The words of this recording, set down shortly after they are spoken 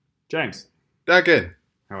James, Duncan,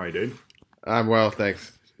 how are you, dude? I'm well,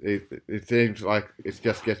 thanks. It seems like it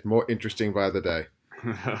just gets more interesting by the day.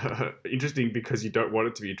 Interesting because you don't want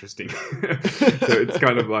it to be interesting. So it's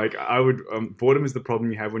kind of like boredom is the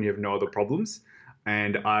problem you have when you have no other problems,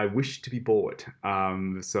 and I wish to be bored.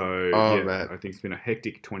 Oh Yeah, man, I think it's been a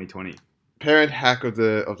hectic 2020. parent hack of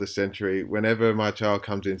the century. Whenever my child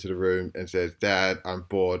comes into the room and says, "Dad, I'm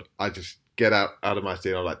bored," I just get out of my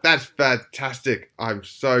seat. I'm like, "That's fantastic! I'm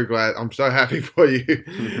so glad. I'm so happy for you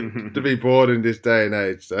to be bored in this day and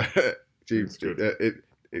age." So she That's good.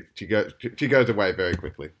 she goes away very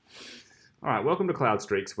quickly. All right, welcome to Cloud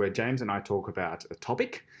Streaks, where James and I talk about a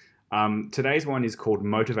topic. Today's one is called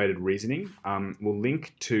motivated reasoning. We'll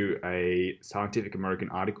link to a Scientific American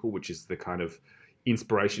article, which is the kind of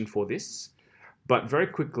inspiration for this. But very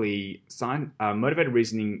quickly, motivated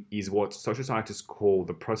reasoning is what social scientists call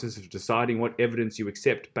the process of deciding what evidence you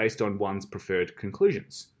accept based on one's preferred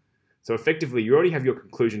conclusions. So effectively, you already have your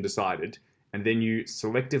conclusion decided, and then you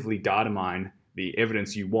selectively data mine the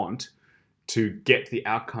evidence you want to get the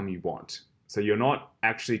outcome you want. So you're not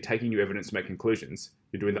actually taking your evidence to make conclusions.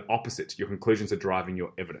 You're doing the opposite. Your conclusions are driving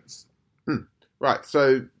your evidence. Right,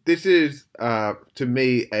 so this is, to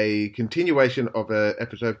me, a continuation of an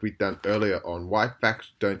episode we've done earlier on why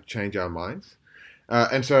facts don't change our minds.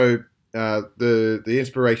 And so the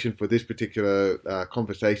inspiration for this particular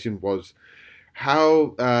conversation was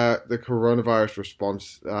how the coronavirus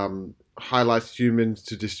response highlights humans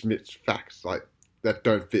to dismiss facts like that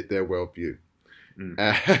don't fit their worldview.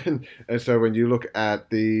 And so when you look at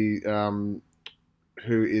the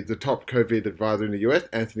who is the top COVID advisor in the US,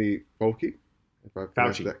 Anthony Fauci, if I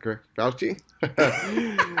pronounced that correct. Fauci? I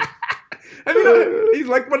mean, he's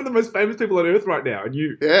like one of the most famous people on earth right now, and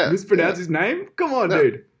you mispronounce his name? Come on,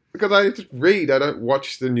 dude. Because I just read, I don't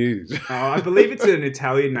watch the news. I believe it's an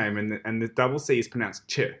Italian name, and the double C is pronounced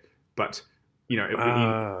ch, but,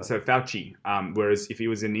 so Fauci, whereas if he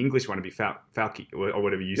was an English one, it'd be Falky, or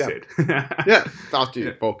whatever you said.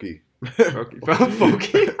 Fauci, Fauci. Fauci.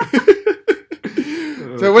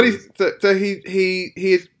 So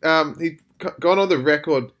he's gone on the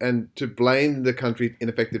record and to blame the country's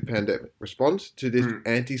ineffective pandemic response to this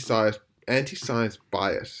anti-science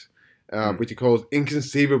bias, which he calls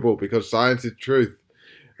inconceivable because science is truth.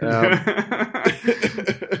 But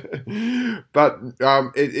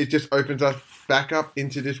it just opens us back up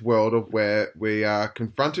into this world of where we are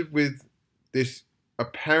confronted with this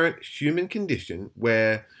apparent human condition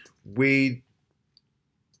where we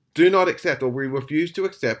do not accept, or we refuse to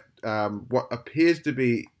accept, what appears to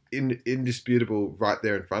be indisputable right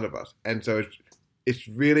there in front of us. And so it's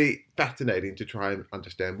really fascinating to try and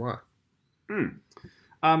understand why.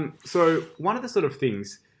 So one of the sort of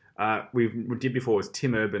things we did before was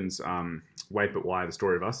Tim Urban's Wait But Why, the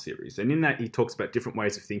Story of Us series. And in that, he talks about different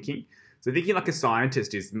ways of thinking. So thinking like a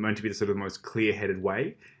scientist is meant to be the sort of most clear-headed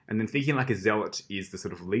way. And then thinking like a zealot is the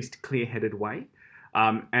sort of least clear-headed way.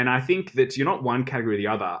 And I think that you're not one category or the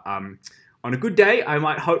other. On a good day, I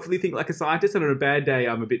might hopefully think like a scientist, and on a bad day,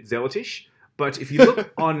 I'm a bit zealotish. But if you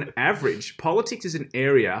look on average, politics is an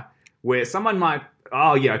area where someone might,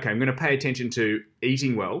 I'm going to pay attention to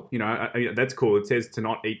eating well. That's cool. It says to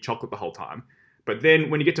not eat chocolate the whole time. But then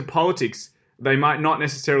when you get to politics, they might not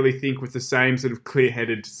necessarily think with the same sort of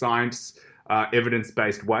clear-headed science,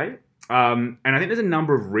 evidence-based way. And I think there's a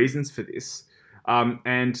number of reasons for this.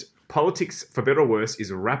 And politics, for better or worse,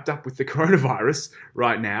 is wrapped up with the coronavirus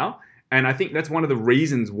right now. And I think that's one of the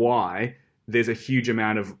reasons why there's a huge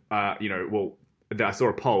amount of, I saw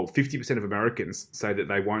a poll, 50% of Americans say that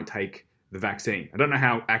they won't take the vaccine. I don't know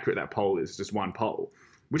how accurate that poll is, just one poll,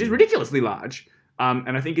 which is ridiculously large.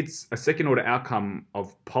 And I think it's a second-order outcome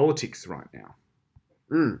of politics right now.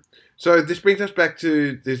 So this brings us back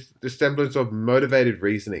to the semblance of motivated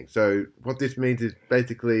reasoning. So what this means is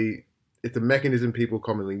basically it's a mechanism people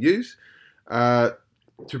commonly use to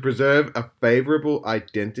preserve a favorable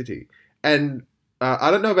identity. And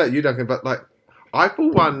I don't know about you, Duncan, but like I,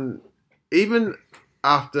 for one, even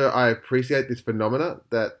after I appreciate this phenomena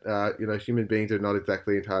that human beings are not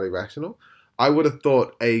exactly entirely rational, I would have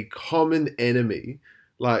thought a common enemy,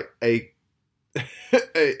 like a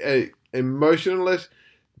emotionless,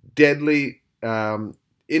 deadly,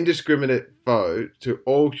 indiscriminate foe to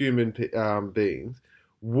all human beings,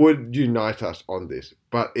 would unite us on this.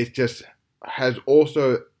 But it just has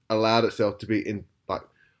also allowed itself to be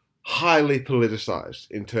highly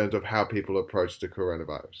politicized in terms of how people approach the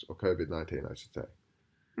coronavirus, or COVID-19, I should say.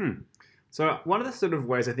 So one of the sort of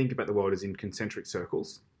ways I think about the world is in concentric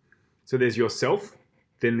circles. So there's yourself,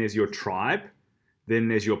 then there's your tribe, then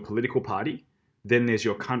there's your political party, then there's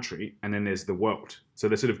your country, and then there's the world. So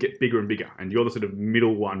they sort of get bigger and bigger, and you're the sort of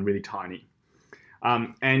middle one, really tiny.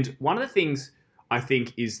 And one of the things I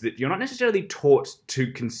think is that you're not necessarily taught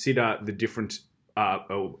to consider the different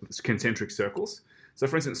concentric circles. So,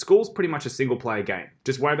 for instance, school's pretty much a single-player game.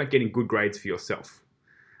 Just worry about getting good grades for yourself.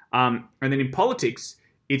 And then in politics,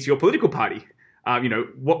 it's your political party.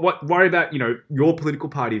 Worry about your political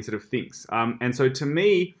party sort of things. And so, to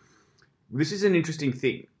me, this is an interesting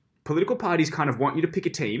thing. Political parties kind of want you to pick a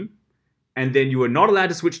team, and then you are not allowed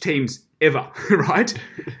to switch teams ever, right?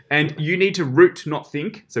 And you need to root, not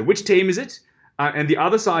think. So which team is it? And the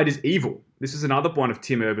other side is evil. This is another one of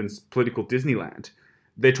Tim Urban's political Disneyland.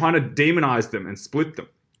 They're trying to demonize them and split them.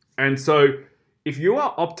 And so if you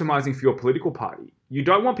are optimizing for your political party, you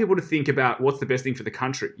don't want people to think about what's the best thing for the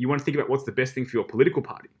country. You want to think about what's the best thing for your political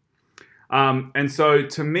party. And so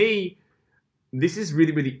to me, this is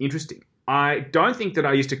really, really interesting. I don't think that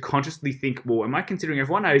I used to consciously think, well, am I considering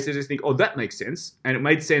everyone? I used to just think, oh, that makes sense. And it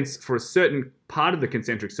made sense for a certain part of the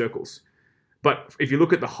concentric circles. But if you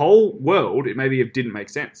look at the whole world, it maybe didn't make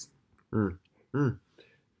sense.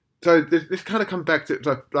 So this kind of comes back to,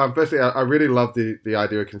 firstly, I really love the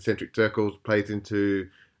idea of concentric circles plays into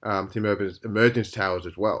Tim Urban's emergence towers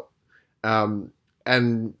as well. And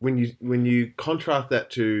when you contrast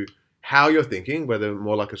that to how you're thinking, whether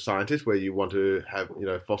more like a scientist where you want to have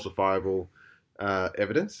falsifiable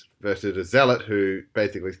evidence versus a zealot who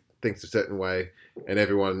basically thinks a certain way and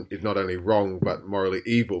everyone is not only wrong but morally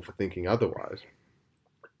evil for thinking otherwise.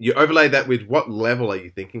 You overlay that with what level are you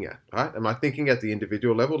thinking at, right? Am I thinking at the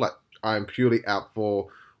individual level, like I'm purely out for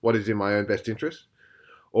what is in my own best interest?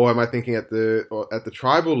 Or am I thinking at the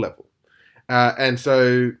tribal level? And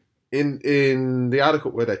so in the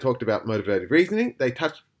article where they talked about motivated reasoning, they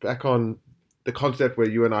touched back on the concept where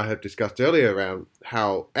you and I have discussed earlier around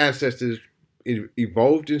how ancestors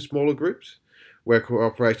evolved in smaller groups, where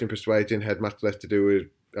cooperation persuasion had much less to do with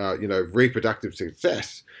reproductive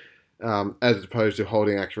success, as opposed to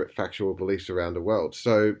holding accurate factual beliefs around the world.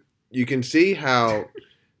 So you can see how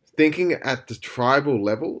thinking at the tribal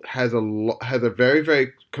level has a very,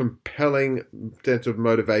 very compelling sense of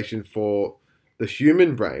motivation for the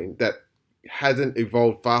human brain that hasn't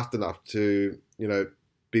evolved fast enough to,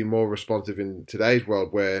 be more responsive in today's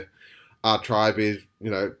world where our tribe is,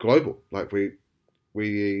 global. Like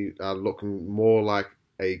we are looking more like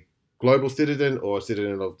a global citizen or a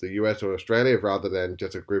citizen of the US or Australia rather than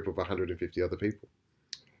just a group of 150 other people.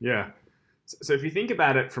 Yeah. So if you think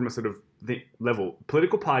about it from a sort of the level,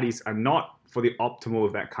 political parties are not for the optimal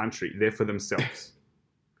of that country. They're for themselves.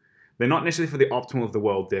 They're not necessarily for the optimal of the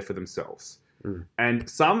world. They're for themselves. And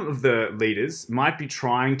some of the leaders might be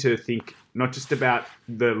trying to think not just about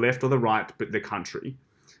the left or the right, but the country.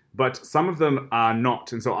 But some of them are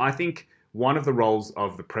not. And so I think one of the roles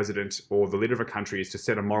of the president or the leader of a country is to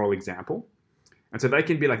set a moral example. And so they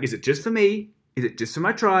can be like, is it just for me? Is it just for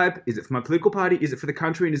my tribe? Is it for my political party? Is it for the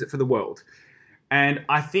country? And is it for the world? And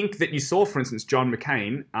I think that you saw, for instance, John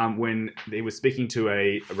McCain, when he was speaking to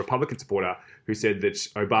a Republican supporter who said that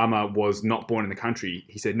Obama was not born in the country.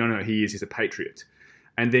 He said, no, he is. He's a patriot.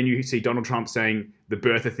 And then you see Donald Trump saying the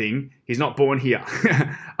birther thing. He's not born here.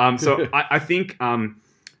 So I think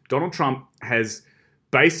Donald Trump has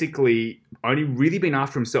basically only really been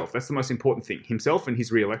after himself. That's the most important thing. Himself and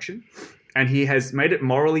his re-election. And he has made it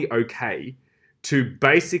morally okay to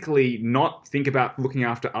basically not think about looking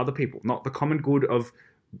after other people, not the common good of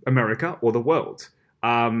America or the world.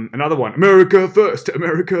 Another one, America first.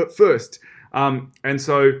 And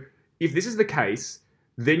so if this is the case,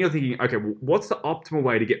 then you're thinking, okay, well, what's the optimal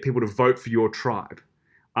way to get people to vote for your tribe?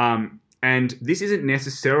 And this isn't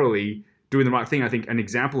necessarily doing the right thing. I think an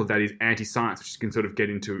example of that is anti-science, which you can sort of get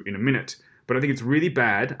into in a minute. But I think it's really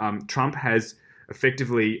bad. Trump has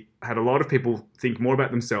effectively had a lot of people think more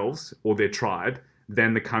about themselves or their tribe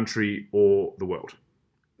than the country or the world.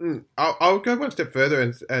 I'll go one step further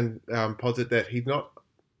and posit that he's not,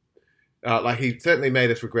 he certainly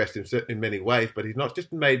made us regress in many ways, but he's not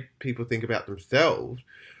just made people think about themselves,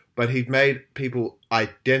 but he's made people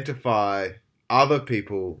identify other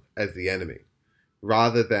people as the enemy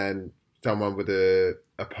rather than someone with a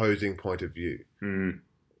opposing point of view.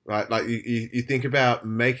 Right, like you think about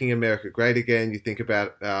making America great again. You think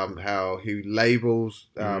about how he labels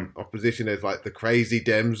opposition as like the crazy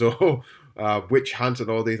Dems or witch hunt and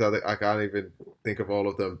all these other. I can't even think of all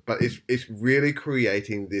of them. But it's really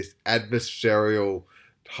creating this adversarial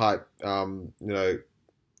type,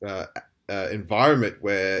 environment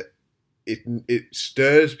where it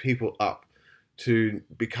stirs people up to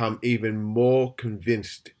become even more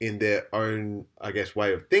convinced in their own, I guess,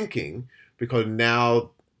 way of thinking, because now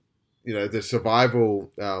the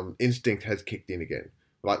survival instinct has kicked in again.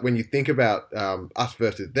 Like when you think about us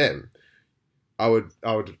versus them, I would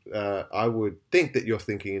think that you're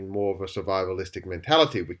thinking in more of a survivalistic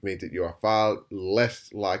mentality, which means that you are far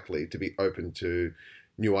less likely to be open to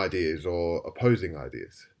new ideas or opposing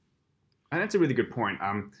ideas. And that's a really good point.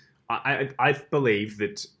 I believe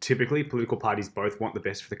that typically political parties both want the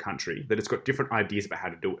best for the country, that it's got different ideas about how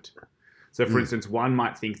to do it. So, for instance, one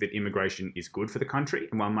might think that immigration is good for the country,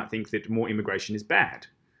 and one might think that more immigration is bad.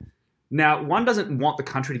 Now, one doesn't want the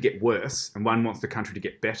country to get worse, and one wants the country to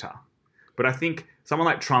get better. But I think someone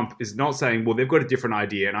like Trump is not saying, well, they've got a different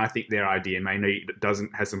idea, and I think their idea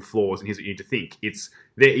has some flaws, and here's what you need to think. It's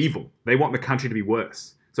they're evil. They want the country to be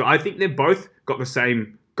worse. So I think they've both got the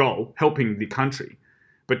same goal, helping the country.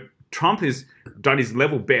 But Trump has done his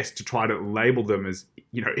level best to try to label them as,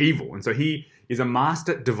 evil. And so he is a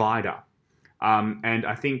master divider. And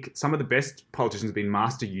I think some of the best politicians have been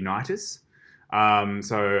master uniters.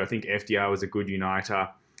 So I think FDR was a good uniter.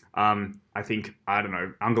 I think,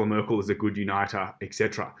 Angela Merkel is a good uniter,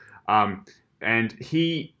 etc. And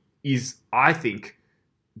he is, I think,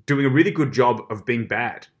 doing a really good job of being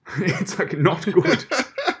bad. It's like not good.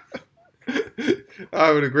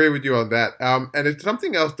 I would agree with you on that. And it's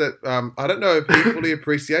something else that I don't know if he fully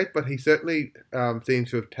appreciates, but he certainly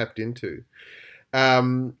seems to have tapped into.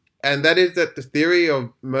 And that is that the theory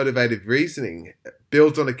of motivated reasoning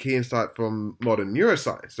builds on a key insight from modern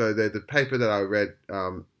neuroscience. So there's a paper that I read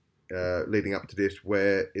leading up to this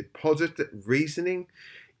where it posits that reasoning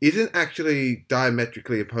isn't actually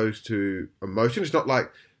diametrically opposed to emotion. It's not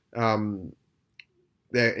like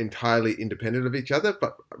they're entirely independent of each other,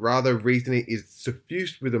 but rather reasoning is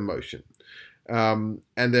suffused with emotion. And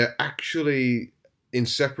they're actually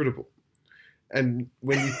inseparable. And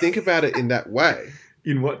when you think about it in that way...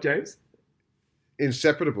 In what, James?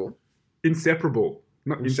 Inseparable. Inseparable.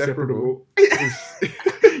 Not inseparable.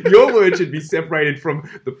 Your word should be separated from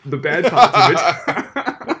the bad parts of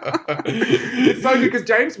it. It's so good because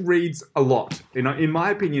James reads a lot. In my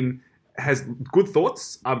opinion, has good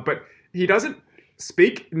thoughts, but he doesn't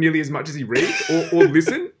speak nearly as much as he reads or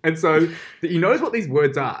listen. And so he knows what these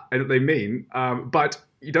words are and what they mean, but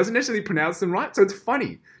he doesn't necessarily pronounce them right. So it's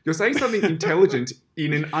funny. You're saying something intelligent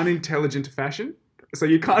in an unintelligent fashion. So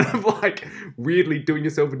you're kind of like weirdly doing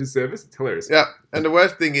yourself a disservice. It's hilarious. Yeah. And the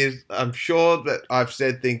worst thing is, I'm sure that I've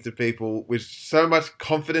said things to people with so much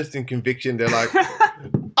confidence and conviction. They're like,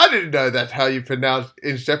 I didn't know that's how you pronounce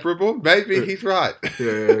inseparable. Maybe he's right.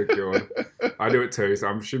 Yeah, God. I do it too, so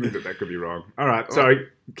I'm assuming that could be wrong. All right. Sorry.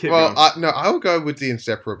 Well, I'll go with the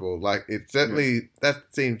inseparable. Like, it certainly, that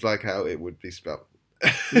seems like how it would be spelled.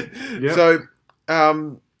 Yeah.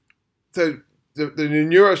 So the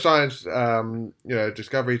neuroscience,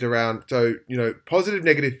 discoveries around, positive,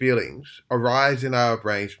 negative feelings arise in our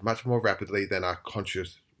brains much more rapidly than our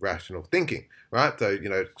conscious, rational thinking, right? So,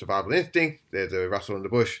 survival instinct, there's a rustle in the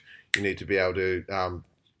bush. You need to be able to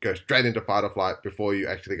go straight into fight or flight before you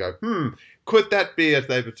actually go, could that be a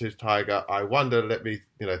saber-toothed tiger? I wonder, let me,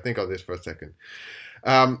 think on this for a second.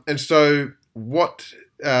 And so what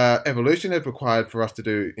evolution has required for us to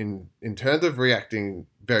do in terms of reacting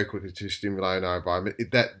very quickly to stimuli in our environment is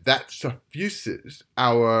that suffuses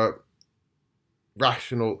our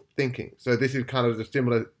rational thinking. So this is kind of the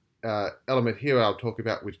similar element here I'll talk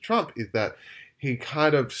about with Trump, is that he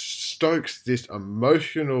kind of stokes this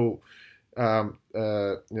emotional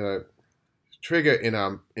trigger in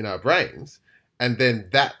our brains, and then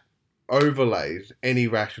that overlays any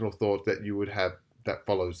rational thought that you would have that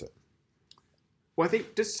follows it. Well, I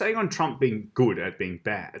think just saying on Trump being good at being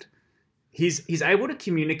bad, he's able to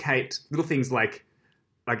communicate little things like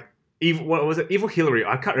evil. What was it? Evil Hillary.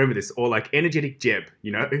 I can't remember this. Or like energetic Jeb.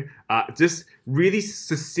 Just really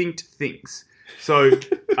succinct things. So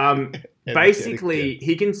basically,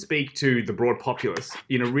 he can speak to the broad populace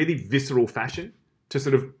in a really visceral fashion to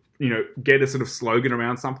sort of get a sort of slogan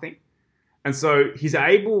around something. And so he's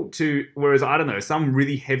able to. Whereas some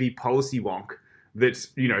really heavy policy wonk that's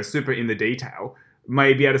super in the detail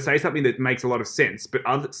may be able to say something that makes a lot of sense, but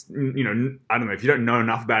others, I don't know, if you don't know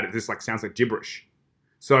enough about it, this sounds like gibberish.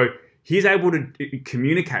 So he's able to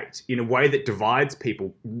communicate in a way that divides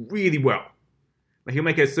people really well. Like he'll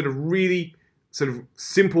make a sort of really sort of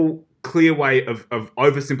simple, clear way of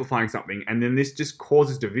oversimplifying something, and then this just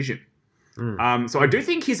causes division. So I do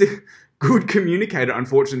think he's a good communicator,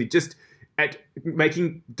 unfortunately, just at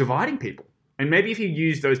dividing people. And maybe if you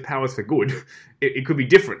use those powers for good, it could be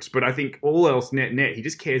different. But I think all else net, he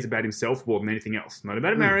just cares about himself more than anything else. Not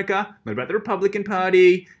about America, not about the Republican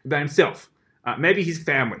Party, about himself. Maybe his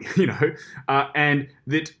family, and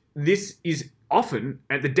that this is often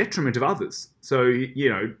at the detriment of others. So,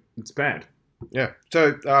 it's bad. Yeah.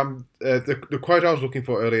 So the quote I was looking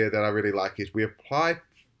for earlier that I really like is, we apply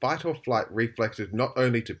fight or flight reflexes not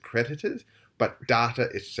only to predators, but data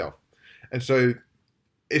itself. And so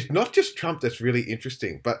it's not just Trump that's really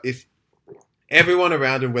interesting, but it's everyone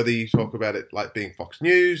around him, whether you talk about it like being Fox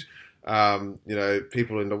News,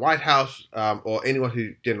 people in the White House, or anyone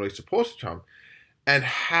who generally supports Trump, and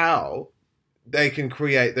how they can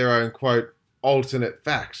create their own, quote, alternate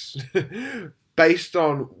facts based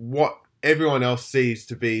on what everyone else sees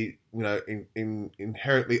to be,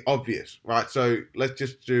 inherently obvious, right? So let's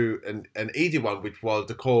just do an easy one, which was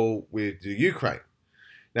the call with the Ukraine.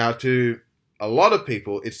 Now, to a lot of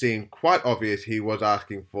people, it seemed quite obvious he was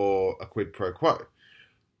asking for a quid pro quo.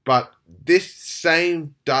 But this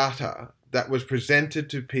same data that was presented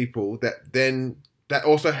to people that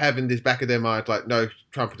also have in this back of their minds, like, no,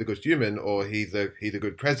 Trump is a good human, or he's a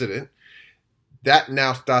good president, that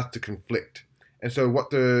now starts to conflict. And so what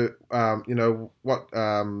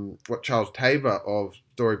Charles Tabor of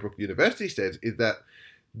Storybrooke University says is that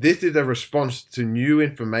this is a response to new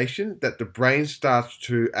information that the brain starts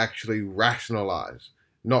to actually rationalize,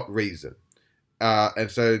 not reason. And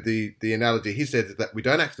so the analogy he says is that we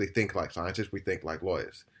don't actually think like scientists, we think like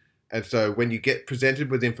lawyers. And so when you get presented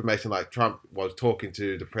with information like Trump was talking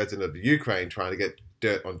to the president of the Ukraine trying to get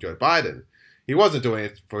dirt on Joe Biden, he wasn't doing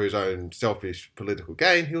it for his own selfish political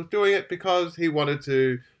gain. He was doing it because he wanted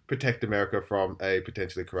to protect America from a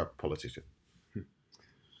potentially corrupt politician.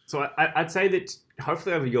 So I'd say that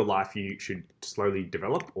hopefully over your life you should slowly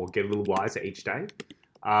develop or get a little wiser each day.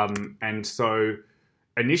 And so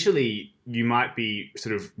initially you might be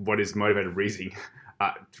sort of what is motivated reasoning,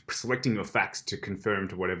 selecting your facts to confirm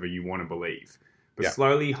to whatever you want to believe. But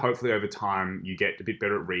slowly, hopefully over time, you get a bit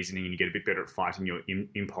better at reasoning and you get a bit better at fighting your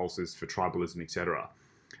impulses for tribalism, etc.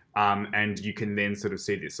 And you can then sort of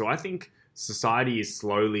see this. So I think society is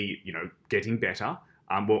slowly, getting better.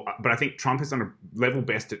 But I think Trump has done a level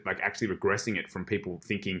best at actually regressing it from people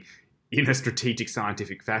thinking in a strategic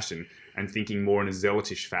scientific fashion and thinking more in a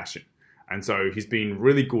zealotish fashion. And so he's been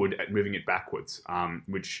really good at moving it backwards,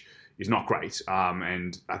 which is not great.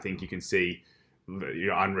 And I think you can see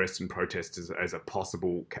unrest and protests as a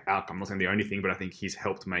possible outcome. I'm not saying the only thing, but I think he's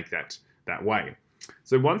helped make that way.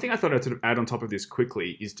 So one thing I thought I'd sort of add on top of this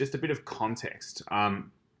quickly is just a bit of context.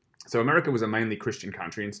 So America was a mainly Christian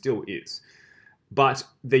country and still is. But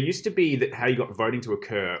there used to be that how you got voting to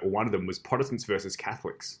occur, or one of them was Protestants versus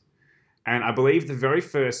Catholics. And I believe the very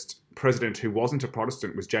first president who wasn't a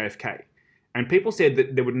Protestant was JFK. And people said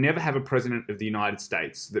that they would never have a president of the United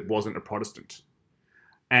States that wasn't a Protestant.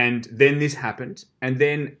 And then this happened. And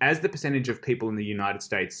then as the percentage of people in the United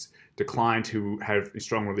States declined who have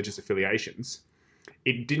strong religious affiliations,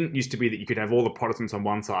 it didn't used to be that you could have all the Protestants on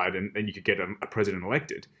one side and you could get a president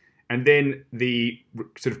elected. And then the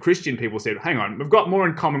sort of Christian people said, hang on, we've got more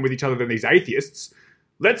in common with each other than these atheists.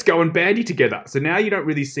 Let's go and bandy together. So now you don't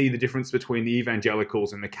really see the difference between the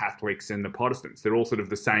evangelicals and the Catholics and the Protestants. They're all sort of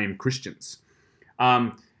the same Christians.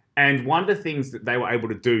 And one of the things that they were able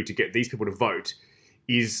to do to get these people to vote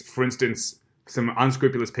is, for instance, some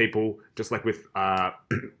unscrupulous people, just like with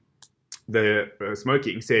the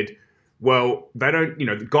smoking, said, well, they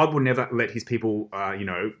don't, God will never let his people,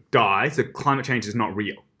 die. So climate change is not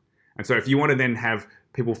real. And so if you want to then have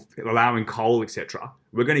people allowing coal, etc.,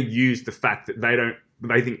 we're going to use the fact that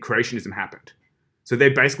they think creationism happened. So they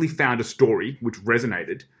basically found a story which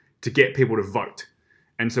resonated to get people to vote.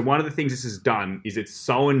 And so one of the things this has done is it's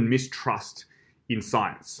sown mistrust in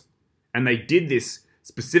science. And they did this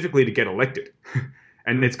specifically to get elected.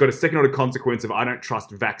 And it's got a second order consequence of I don't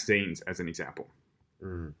trust vaccines, as an example.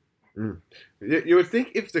 You would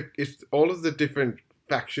think if all of the different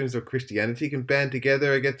factions of Christianity can band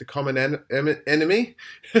together against a common enemy,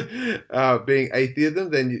 being atheism,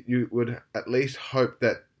 then you would at least hope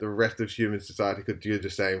that the rest of human society could do the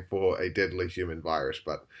same for a deadly human virus.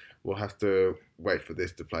 But we'll have to wait for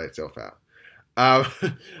this to play itself out.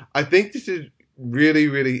 I think this is really,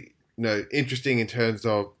 really interesting in terms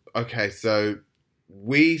of, okay, so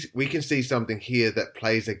we can see something here that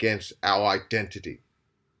plays against our identity.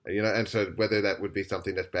 And so whether that would be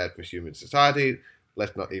something that's bad for human society,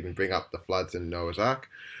 let's not even bring up the floods and Noah's Ark,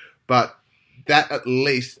 but that at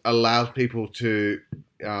least allows people to,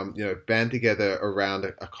 band together around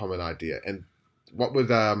a common idea. And what's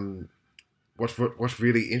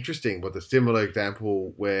really interesting was a similar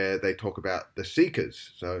example where they talk about the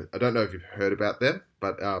Seekers. So I don't know if you've heard about them,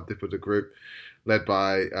 but this was a group led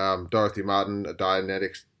by Dorothy Martin, a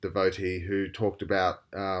Dianetics devotee, who talked about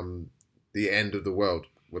the end of the world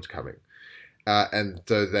was coming. And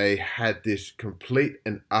so they had this complete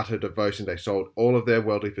and utter devotion. They sold all of their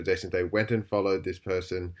worldly possessions. They went and followed this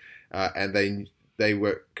person, and they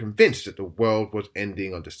were convinced that the world was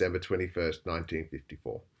ending on December 21st,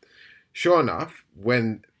 1954. Sure enough,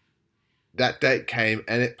 when that date came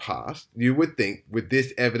and it passed, you would think, with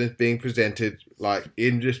this evidence being presented, like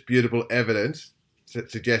indisputable evidence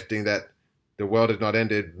suggesting that the world has not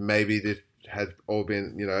ended, maybe this has all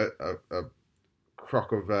been, a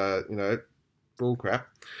crock of, bullcrap,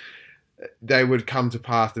 they would come to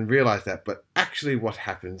pass and realize that. But actually what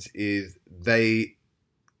happens is they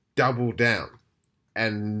double down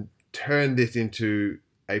and turn this into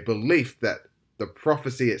a belief that the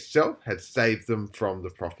prophecy itself had saved them from the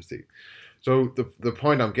prophecy. So the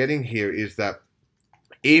point I'm getting here is that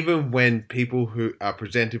even when people who are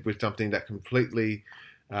presented with something that completely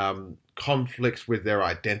conflicts with their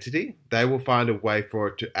identity, they will find a way for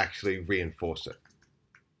it to actually reinforce it.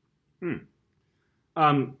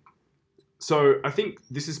 So I think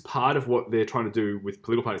this is part of what they're trying to do with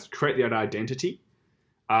political parties, create that identity,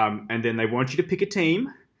 and then they want you to pick a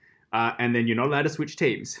team, and then you're not allowed to switch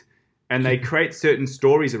teams. And they create certain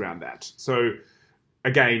stories around that. So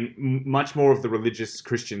again, much more of the religious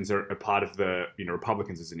Christians are a part of the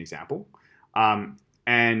Republicans, as an example,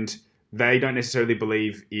 and they don't necessarily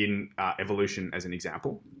believe in evolution, as an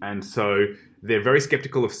example, and so they're very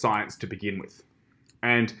skeptical of science to begin with,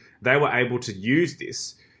 and they were able to use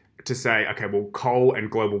this to say, okay, well, coal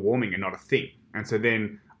and global warming are not a thing, and so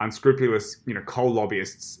then unscrupulous, coal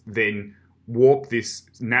lobbyists then warp this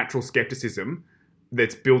natural skepticism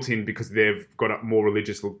that's built in because they've got a more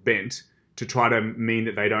religious bent to try to mean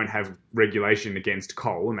that they don't have regulation against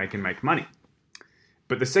coal and they can make money.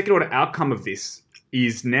 But the second order outcome of this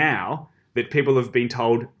is now that people have been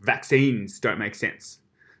told vaccines don't make sense.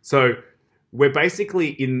 So we're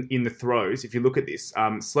basically in the throes, if you look at this,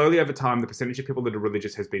 slowly over time, the percentage of people that are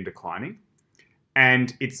religious has been declining.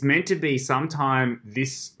 And it's meant to be sometime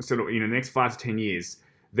this sort of, the next 5 to 10 years,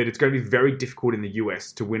 that it's going to be very difficult in the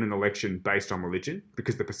US to win an election based on religion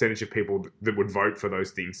because the percentage of people that would vote for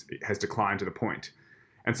those things has declined to the point.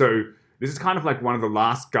 And so this is kind of like one of the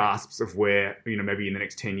last gasps of where, maybe in the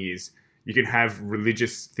next 10 years, you can have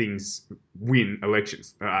religious things win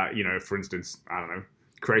elections. For instance,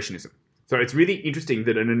 creationism. So it's really interesting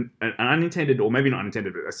that an unintended, or maybe not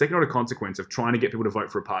unintended, but a second order consequence of trying to get people to vote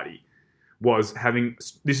for a party was having,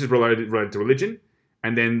 this is related to religion,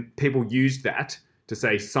 and then people used that to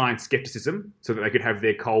say science skepticism so that they could have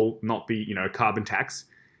their coal not be, carbon tax.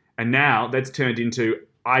 And now that's turned into,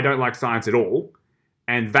 I don't like science at all,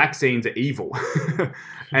 and vaccines are evil.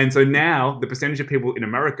 And so now the percentage of people in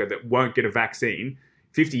America that won't get a vaccine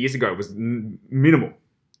 50 years ago was minimal.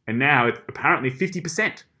 And now it's apparently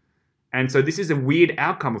 50%. And so this is a weird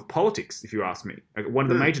outcome of politics, if you ask me. One of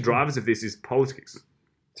the major drivers of this is politics.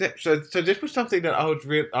 So this was something that I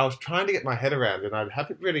was trying to get my head around, and I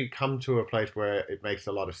haven't really come to a place where it makes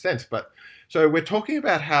a lot of sense. But so we're talking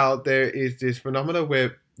about how there is this phenomena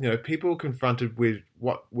where people confronted with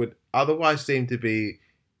what would otherwise seem to be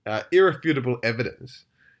irrefutable evidence,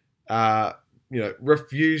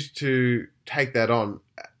 refuse to take that on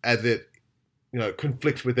as it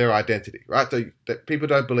conflicts with their identity, right? So that people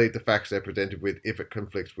don't believe the facts they're presented with if it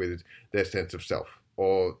conflicts with their sense of self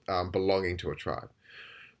or belonging to a tribe.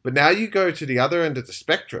 But now you go to the other end of the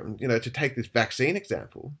spectrum, to take this vaccine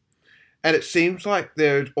example, and it seems like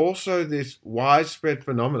there's also this widespread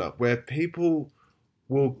phenomena where people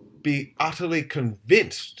will be utterly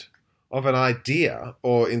convinced of an idea,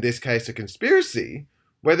 or in this case, a conspiracy,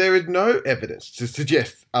 where there is no evidence to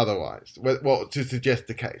suggest otherwise, to suggest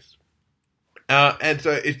the case. And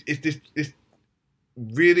so it's this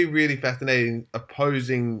really, really fascinating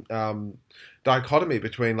opposing dichotomy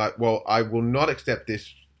between I will not accept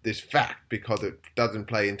this fact because it doesn't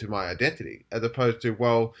play into my identity, as opposed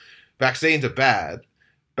to, vaccines are bad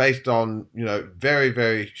based on, very,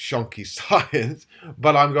 very shonky science,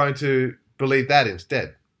 but I'm going to believe that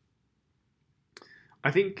instead. I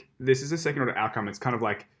think this is a second order outcome. It's kind of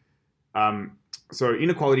like, so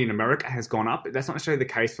inequality in America has gone up. That's not necessarily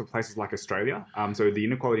the case for places like Australia. So the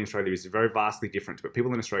inequality in Australia is very vastly different, but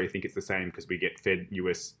people in Australia think it's the same because we get fed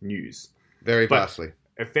US news. Very vastly.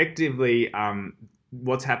 Effectively,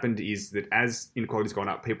 what's happened is that as inequality's gone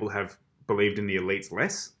up, people have believed in the elites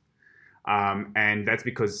less. And that's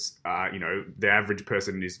because, the average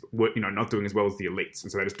person is, not doing as well as the elites.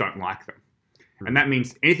 And so they just don't like them. And that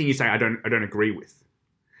means anything you say, I don't agree with.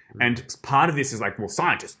 And part of this is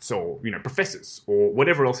scientists or, professors or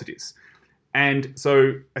whatever else it is. And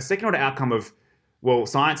so a second order outcome of,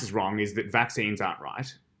 science is wrong is that vaccines aren't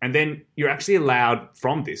right. And then you're actually allowed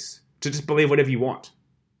from this to just believe whatever you want.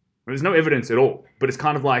 There's no evidence at all. But it's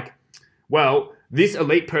kind of like, well, this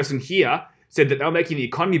elite person here said that they were making the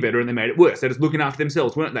economy better and they made it worse. They're just looking after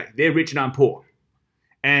themselves, weren't they? They're rich and I'm poor.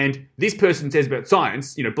 And this person says about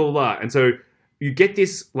science, blah, blah, blah. And so you get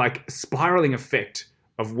this like spiraling effect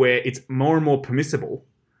of where it's more and more permissible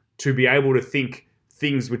to be able to think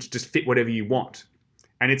things which just fit whatever you want.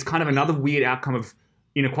 And it's kind of another weird outcome of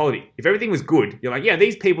inequality. If everything was good, you're like, yeah,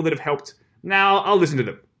 these people that have helped, now I'll listen to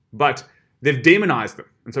them. But they've demonized them.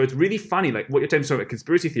 And so it's really funny, like what you're talking about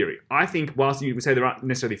conspiracy theory. I think whilst you would say there aren't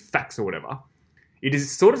necessarily facts or whatever, it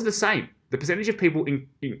is sort of the same. The percentage of people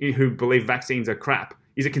who believe vaccines are crap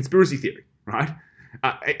is a conspiracy theory, right?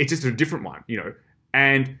 It's just a different one,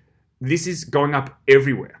 And this is going up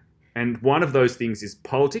everywhere. And one of those things is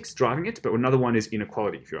politics driving it, but another one is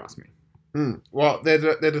inequality, if you ask me. Well, there's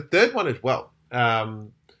a third one as well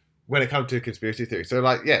when it comes to conspiracy theory. So,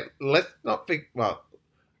 let's not think,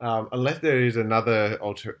 unless there is another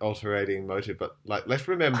alterating motive, but let's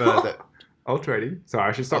remember that... Alterating? Sorry,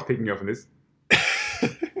 I should stop picking you up on this.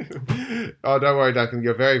 Oh, don't worry, Duncan.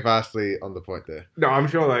 You're very vastly on the point there. No, I'm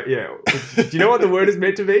sure that, yeah. Do you know what the word is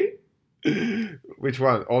meant to be? Which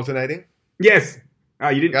one? Alternating? Yes.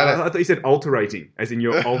 You didn't. I thought you said alterating, as in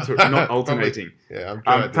you're not alternating. Yeah, I'm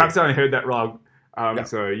trying perhaps I heard that wrong.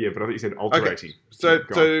 So yeah, but I thought you said alterating.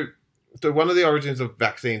 Okay. So one of the origins of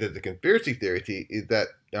vaccines as a conspiracy theory is that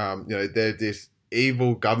there's this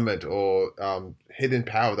evil government or hidden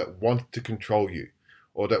power that wants to control you,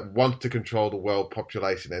 or that wants to control the world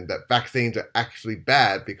population, and that vaccines are actually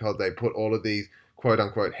bad because they put all of these quote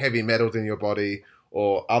unquote heavy metals in your body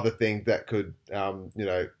or other things that could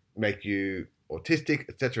make you autistic,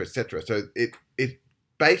 etc., etc. So it's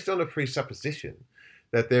based on a presupposition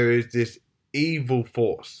that there is this evil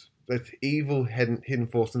force, this evil hidden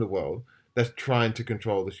force in the world that's trying to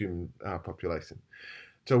control the human population.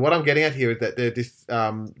 So what I'm getting at here is that there's this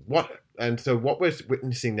what we're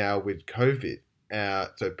witnessing now with COVID.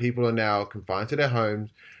 So people are now confined to their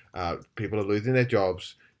homes. People are losing their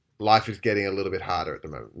jobs. Life is getting a little bit harder at the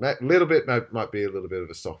moment. A little bit might be a little bit of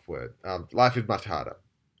a soft word. Life is much harder.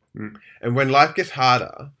 And when life gets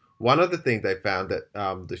harder, one of the things they found that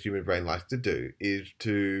the human brain likes to do is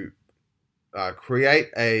to create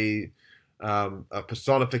a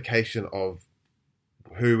personification of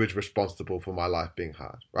who is responsible for my life being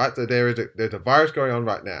hard, right? So there's a virus going on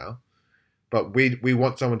right now, but we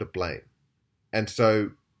want someone to blame. And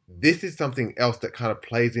so this is something else that kind of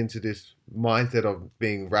plays into this mindset of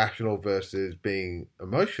being rational versus being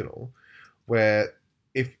emotional, where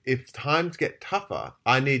if times get tougher,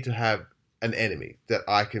 I need to have an enemy that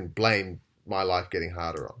I can blame my life getting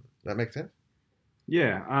harder on. That make sense?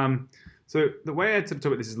 Yeah. So the way I'd sort of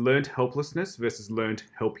talk about this is learned helplessness versus learned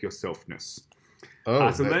help yourselfness.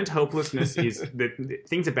 Learned helplessness is that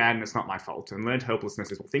things are bad and it's not my fault. And learned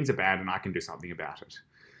helplessness is, well, things are bad and I can do something about it.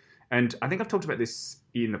 And I think I've talked about this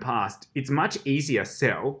in the past. It's much easier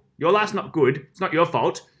sell, your life's not good, it's not your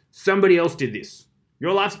fault, somebody else did this.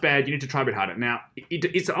 Your life's bad, you need to try a bit harder. Now,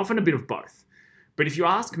 it's often a bit of both. But if you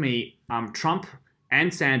ask me, Trump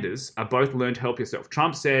and Sanders are both learned help yourself.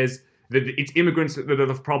 Trump says that it's immigrants that are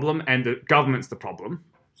the problem and the government's the problem.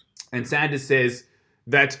 And Sanders says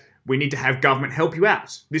that we need to have government help you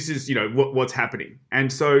out. This is, what's happening.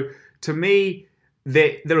 And so, to me,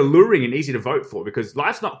 they're alluring and easy to vote for because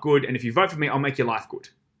life's not good, and if you vote for me, I'll make your life good.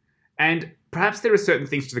 And perhaps there are certain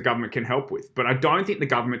things the government can help with, but I don't think the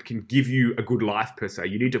government can give you a good life per se.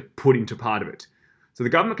 You need to put into part of it. So the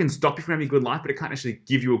government can stop you from having a good life, but it can't actually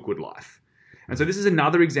give you a good life. And so this is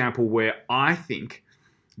another example where I think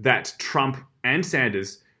that Trump and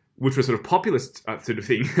Sanders, which were sort of populist sort of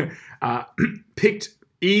thing, picked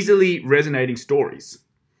easily resonating stories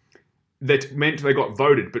that meant they got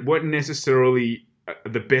voted, but weren't necessarily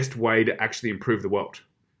the best way to actually improve the world.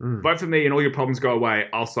 Vote for me and all your problems go away,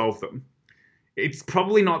 I'll solve them. It's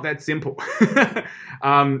probably not that simple.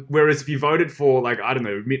 Whereas if you voted for,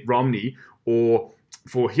 Mitt Romney or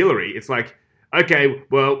for Hillary, it's like, okay,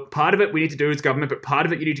 well, part of it we need to do as government, but part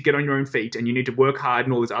of it you need to get on your own feet and you need to work hard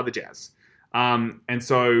and all this other jazz. And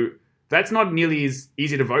so that's not nearly as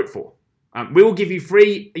easy to vote for. We will give you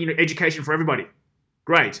free education for everybody.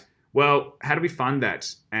 Great. Well, how do we fund that?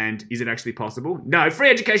 And is it actually possible? No, free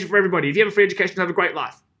education for everybody. If you have a free education, you'll have a great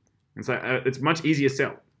life. And so it's much easier to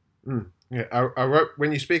sell. Yeah, I wrote,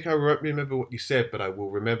 when you speak, I won't remember what you said, but I will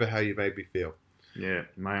remember how you made me feel. Yeah,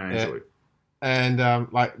 my own salute. And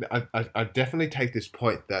I definitely take this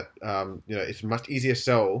point that it's much easier to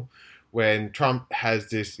sell when Trump has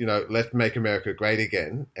this, let's make America great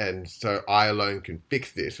again, and so I alone can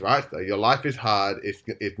fix this, right? So your life is hard,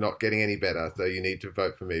 it's not getting any better, so you need to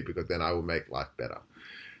vote for me because then I will make life better.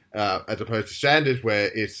 as opposed to Sanders, where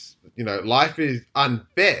it's, life is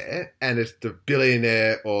unfair and it's the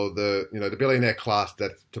billionaire or the billionaire class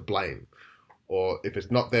that's to blame. Or if it's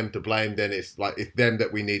not them to blame, then it's them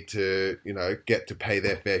that we need to, get to pay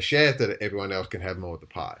their fair share so that everyone else can have more of the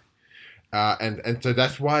pie. And so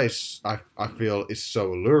that's why I feel it's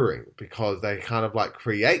so alluring, because they kind of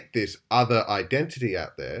create this other identity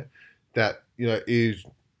out there that, is,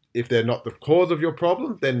 if they're not the cause of your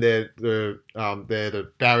problem, then they're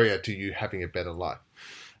the barrier to you having a better life,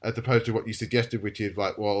 as opposed to what you suggested, which is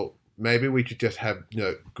maybe we should just have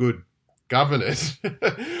good governance,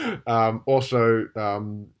 also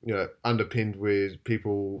underpinned with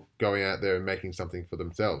people going out there and making something for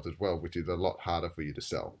themselves as well, which is a lot harder for you to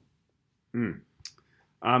sell.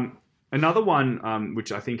 Another one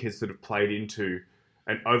which I think has sort of played into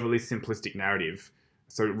an overly simplistic narrative.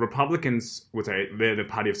 So Republicans would say they're the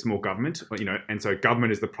party of small government, and so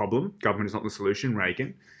government is the problem. Government is not the solution,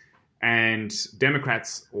 Reagan. And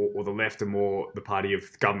Democrats or the left are more the party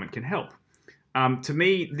of government can help. To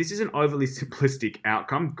me, this is an overly simplistic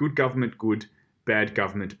outcome. Good government, good. Bad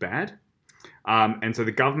government, bad. And so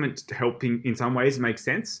the government helping in some ways makes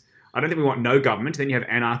sense. I don't think we want no government. Then you have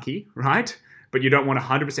anarchy, right? But you don't want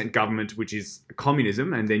 100% government, which is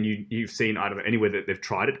communism. And then you've seen, I don't know, anywhere that they've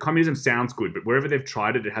tried it. Communism sounds good, but wherever they've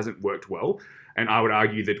tried it, it hasn't worked well. And I would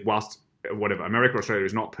argue that whilst, America or Australia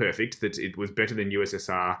is not perfect, that it was better than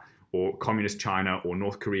USSR or communist China or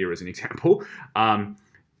North Korea as an example.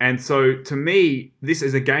 And so to me, this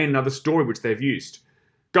is again another story which they've used.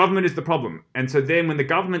 Government is the problem. And so then when the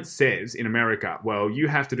government says in America, well, you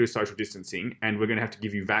have to do social distancing and we're going to have to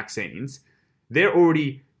give you vaccines, they're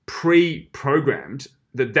already pre-programmed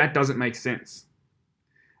that doesn't make sense.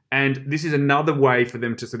 And this is another way for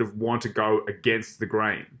them to sort of want to go against the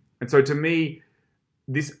grain. And so to me,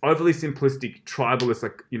 this overly simplistic tribalist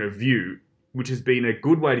view, which has been a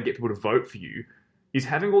good way to get people to vote for you, is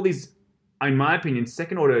having all these, in my opinion,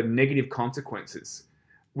 second-order negative consequences.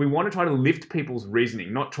 We want to try to lift people's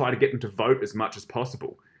reasoning, not try to get them to vote as much as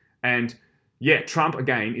possible. And yeah, Trump,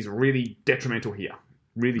 again, is really detrimental here.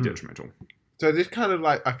 Really detrimental. So this kind of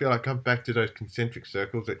I feel comes back to those concentric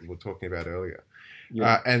circles that you were talking about earlier.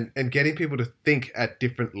 Yeah. And getting people to think at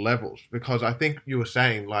different levels. Because I think you were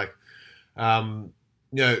saying,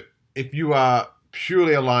 if you are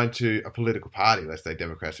purely aligned to a political party, let's say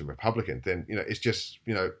Democrats and Republicans, then, it's just,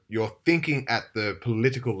 you're thinking at the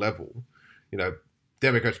political level,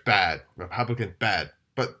 Democrats bad, Republicans bad.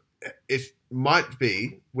 But it might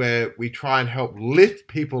be where we try and help lift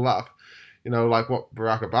people up, like what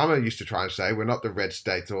Barack Obama used to try and say, we're not the red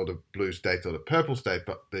states or the blue states or the purple state,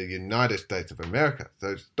 but the United States of America.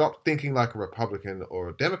 So stop thinking like a Republican or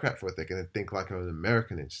a Democrat for a second and think like an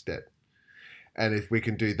American instead. And if we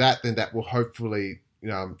can do that, then that will hopefully,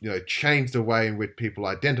 change the way in which people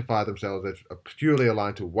identify themselves as purely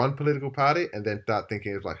aligned to one political party, and then start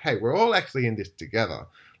thinking of hey, we're all actually in this together.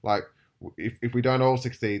 If we don't all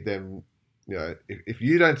succeed, then, if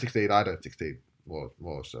you don't succeed, I don't succeed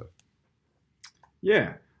more so.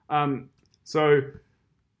 Yeah. So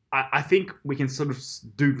I think we can sort of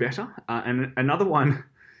do better. And another one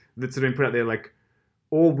that's sort of been put out there,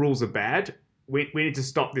 all rules are bad. We need to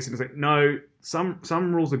stop this. And it's no,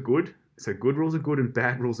 some rules are good. So good rules are good and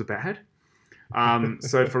bad rules are bad.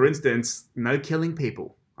 So for instance, no killing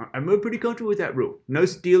people. I'm pretty comfortable with that rule. No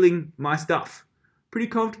stealing my stuff. Pretty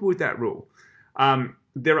comfortable with that rule.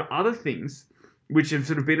 There are other things which have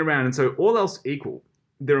sort of been around. And so all else equal,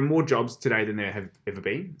 there are more jobs today than there have ever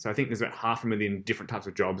been. So I think there's about 500,000 different types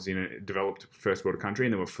of jobs in a developed first world country,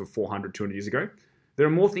 and there were for 400, 200 years ago. There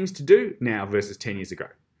are more things to do now versus 10 years ago.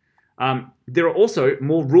 There are also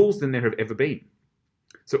more rules than there have ever been.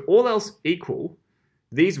 So all else equal,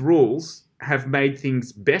 these rules have made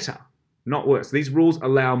things better, not worse. These rules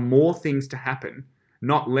allow more things to happen,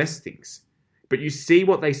 not less things. But you see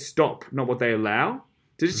what they stop, not what they allow.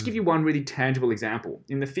 To just give you one really tangible example,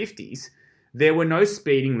 in the 50s, there were no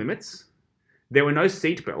speeding limits, there were no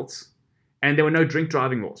seat belts, and there were no drink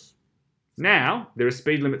driving laws. Now, there are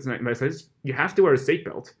speed limits in most places. You have to wear a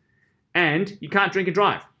seatbelt, and you can't drink and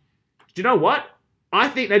drive. Do you know what? I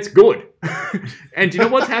think that's good. And do you know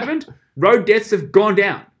what's happened? Road deaths have gone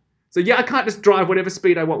down. So yeah, I can't just drive whatever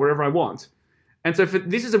speed I want, wherever I want. And so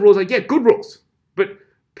this is a rule good rules. But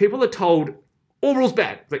people are told, all rules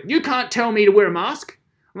bad. You can't tell me to wear a mask.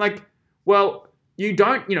 I'm well, you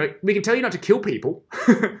don't, we can tell you not to kill people.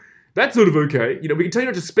 That's sort of okay. We can tell you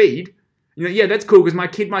not to speed. Yeah, that's cool because my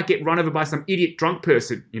kid might get run over by some idiot drunk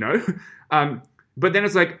person, But then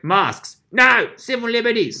it's masks. No, civil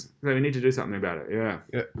liberties. So we need to do something about it. Yeah.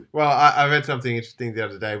 Well, I read something interesting the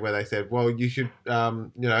other day where they said, well, you should,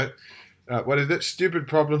 What is it? Stupid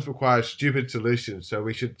problems require stupid solutions. So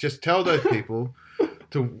we should just tell those people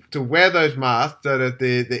to wear those masks so that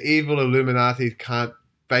the evil Illuminati can't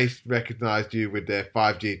face recognize you with their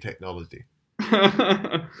 5G technology.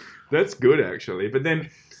 That's good, actually. But then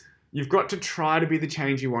you've got to try to be the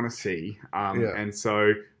change you want to see. And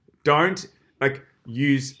so don't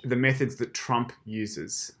use the methods that Trump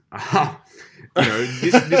uses.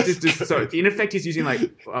 This is just so in effect he's using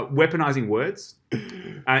weaponizing words,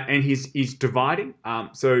 and he's dividing.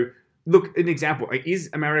 So look, an example: is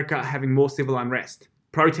America having more civil unrest,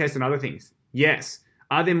 protests, and other things? Yes.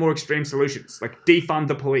 Are there more extreme solutions like defund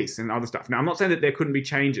the police and other stuff? Now, I'm not saying that there couldn't be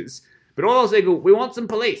changes, but all else equal, we want some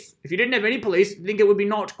police. If you didn't have any police, you think it would be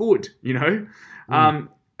not good,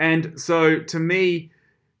 And so to me,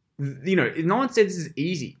 no one said this is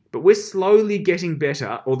easy, but we're slowly getting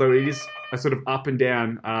better, although it is a sort of up and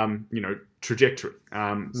down, trajectory.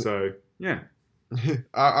 So, yeah.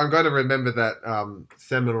 I'm going to remember that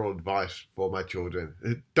seminal advice for my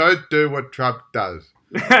children. Don't do what Trump does.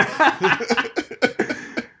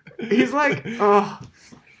 He's one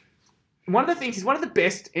of the things, he's one of the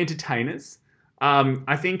best entertainers. I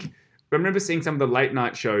remember seeing some of the late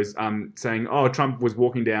night shows saying, Trump was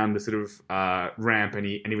walking down the sort of ramp and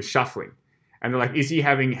he was shuffling. And they're like, is he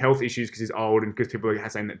having health issues because he's old and because people are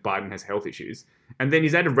saying that Biden has health issues? And then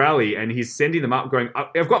he's at a rally and he's sending them up going,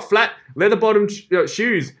 I've got flat leather bottom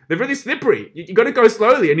shoes. They're really slippery. You got to go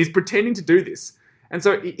slowly. And he's pretending to do this. And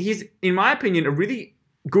so he's, in my opinion, a really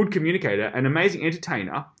good communicator, an amazing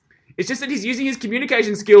entertainer. It's just that he's using his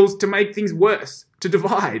communication skills to make things worse, to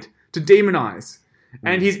divide, to demonize.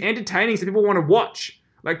 And he's entertaining so people want to watch.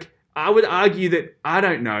 I would argue that, I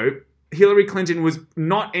don't know, Hillary Clinton was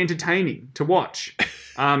not entertaining to watch.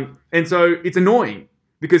 And so it's annoying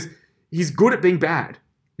because he's good at being bad.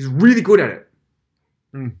 He's really good at it.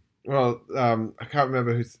 Well, I can't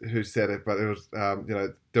remember who said it, but it was,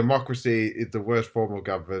 democracy is the worst form of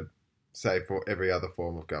government, save for every other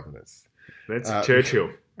form of governance. That's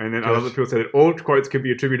Churchill. And then I love that people say that all quotes can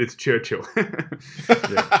be attributed to Churchill.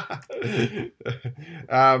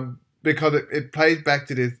 Because it plays back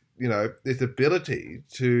to this, this ability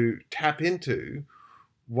to tap into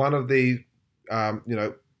one of the,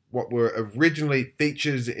 what were originally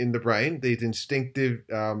features in the brain, these instinctive,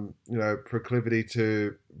 proclivity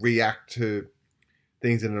to react to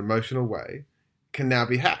things in an emotional way, can now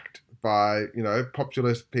be hacked by,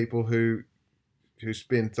 populist people who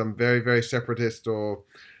spin some very, very separatist or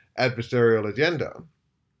adversarial agenda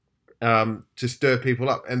to stir people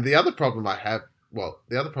up. And the other problem I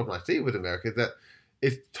see with America is that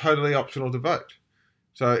it's totally optional to vote.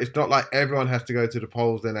 So it's not like everyone has to go to the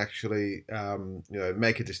polls and actually,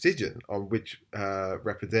 make a decision on which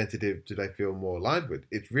representative do they feel more aligned with.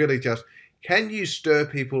 It's really just, can you stir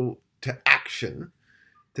people to action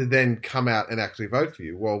to then come out and actually vote for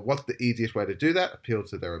you? Well, what's the easiest way to do that? Appeal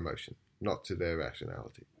to their emotion, not to their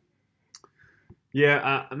rationality.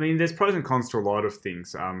 Yeah, there's pros and cons to a lot of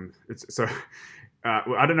things. I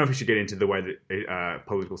don't know if we should get into the way that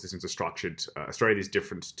political systems are structured. Australia is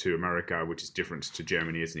different to America, which is different to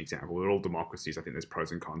Germany, as an example. They're all democracies. I think there's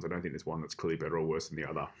pros and cons. I don't think there's one that's clearly better or worse than the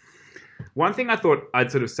other. One thing I thought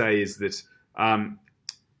I'd sort of say is that, I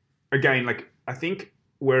think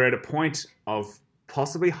we're at a point of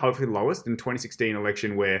possibly, hopefully lowest in the 2016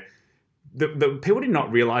 election where the people did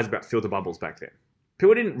not realize about filter bubbles back then.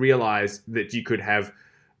 People didn't realize that you could have,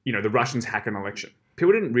 the Russians hack an election.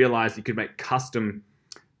 People didn't realize you could make custom,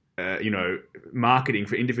 marketing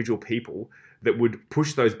for individual people that would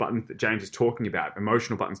push those buttons that James is talking about,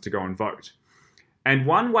 emotional buttons to go and vote. And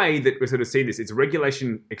one way that we sort of see this, it's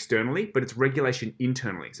regulation externally, but it's regulation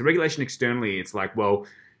internally. So regulation externally, it's like, well,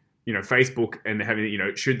 Facebook and they're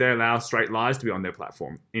having, should they allow straight lies to be on their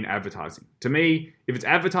platform in advertising? To me, if it's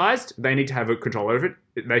advertised, they need to have a control over it.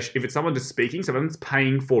 If it's someone just speaking, someone's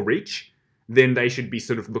paying for reach, then they should be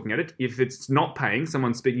sort of looking at it. If it's not paying,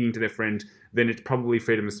 someone speaking to their friend, then it's probably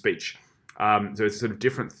freedom of speech. So it's a sort of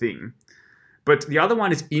different thing. But the other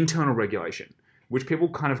one is internal regulation, which people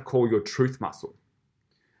kind of call your truth muscle.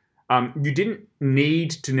 You didn't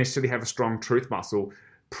need to necessarily have a strong truth muscle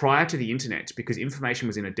prior to the internet because information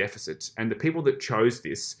was in a deficit. And the people that chose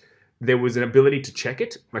this, there was an ability to check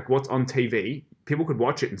it, like what's on TV. People could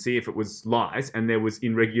watch it and see if it was lies, and there was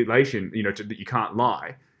in regulation, that you can't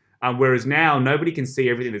lie. Whereas now, nobody can see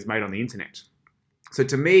everything that's made on the internet. So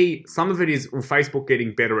to me, some of it is Facebook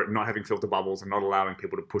getting better at not having filter bubbles and not allowing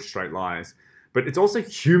people to push straight lies. But it's also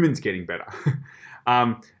humans getting better.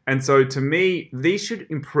 And so to me, these should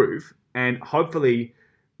improve, and hopefully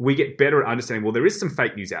we get better at understanding, well, there is some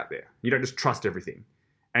fake news out there. You don't just trust everything.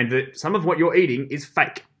 And that some of what you're eating is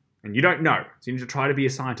fake, and you don't know. So you need to try to be a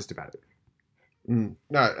scientist about it. No,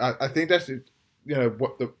 I think that's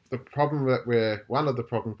what the problem that one of the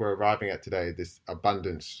problems we're arriving at today. This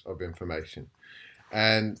abundance of information,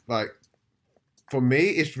 and like for me,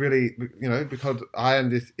 it's really because I am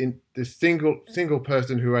this single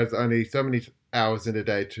person who has only so many hours in a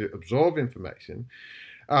day to absorb information.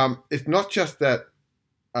 It's not just that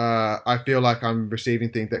I feel like I'm receiving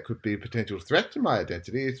things that could be a potential threat to my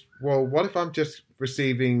identity. It's, well, what if I'm just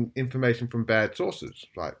receiving information from bad sources,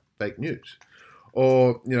 like fake news?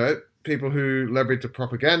 Or, people who leverage the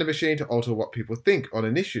propaganda machine to alter what people think on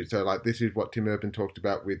an issue. So, like, this is what Tim Urban talked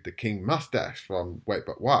about with the King mustache from Wait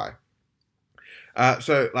But Why.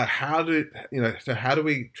 So, like, how do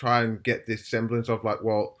we try and get this semblance of, like,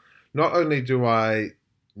 well, not only do I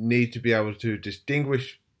need to be able to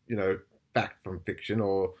distinguish, fact from fiction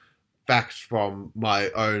or facts from my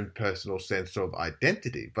own personal sense of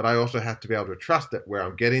identity, but I also have to be able to trust that where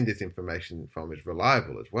I'm getting this information from is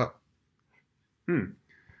reliable as well.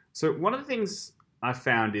 So one of the things I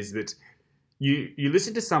found is that you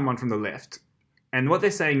listen to someone from the left and what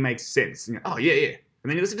they're saying makes sense. And oh, yeah. And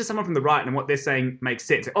then you listen to someone from the right and what they're saying makes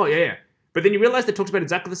sense. Oh, yeah. But then you realize they talked about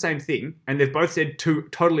exactly the same thing and they've both said two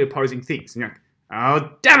totally opposing things. And you're like,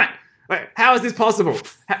 oh, damn it. Like, how is this possible?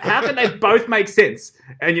 How can they both make sense?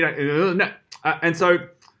 And, no. And so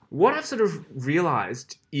what I've sort of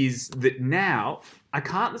realized is that now I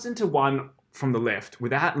can't listen to one from the left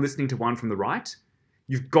without listening to one from the right.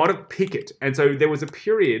 You've got to pick it. And so there was a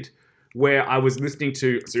period where I was listening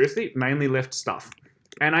to, seriously, mainly left stuff.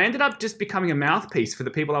 And I ended up just becoming a mouthpiece for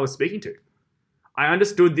the people I was speaking to. I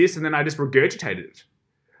understood this and then I just regurgitated it.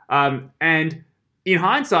 And in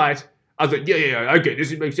hindsight, I was like, yeah, okay,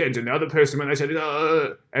 this makes sense. And the other person, when they said,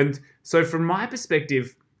 and so from my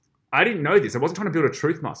perspective, I didn't know this. I wasn't trying to build a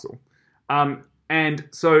truth muscle. And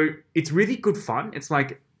so it's really good fun. It's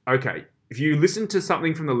like, okay, if you listen to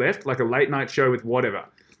something from the left, like a late night show with whatever,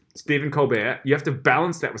 Stephen Colbert, you have to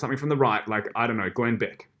balance that with something from the right, like, I don't know, Glenn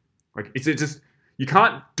Beck. Like, it's just, you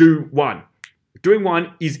can't do one. Doing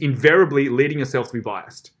one is invariably leading yourself to be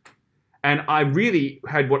biased. And I really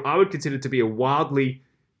had what I would consider to be a wildly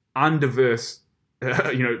undiverse,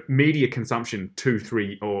 media consumption 2,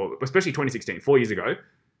 3, or especially 2016, 4 years ago.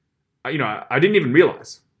 I didn't even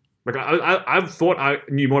realize. Like, I thought I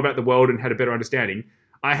knew more about the world and had a better understanding.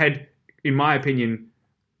 I had, in my opinion,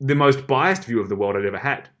 the most biased view of the world I'd ever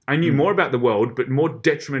had. I knew more about the world, but more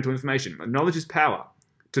detrimental information. Knowledge is power,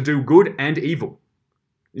 to do good and evil.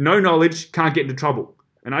 No knowledge, can't get into trouble.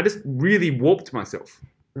 And I just really warped myself.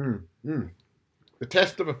 The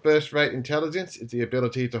test of a first-rate intelligence is the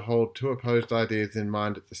ability to hold two opposed ideas in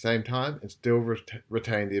mind at the same time and still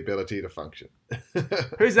retain the ability to function.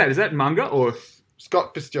 Who's that? Is that Munger or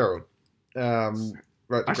Scott Fitzgerald? Wrote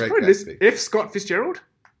The Great Gatsby. F. Scott Fitzgerald?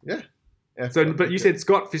 Yeah. But you said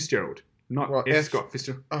Scott Fitzgerald, not F. Scott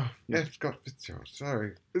Fitzgerald. Oh, F. Scott Fitzgerald.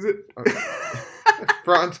 Sorry. Is it?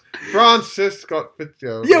 Francis Scott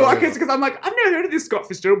Fitzgerald. Yeah, well, because I'm like, I've never heard of this Scott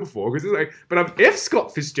Fitzgerald before. Because it's like, but I'm F.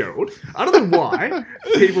 Scott Fitzgerald. I don't know why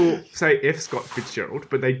people say F. Scott Fitzgerald,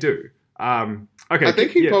 but they do. Okay. I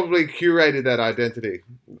think he probably curated that identity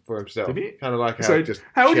for himself. Kind of like how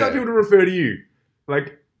how would you like people to refer to you?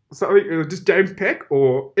 Like, something, just James Peck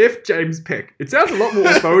or F. James Peck? It sounds a lot more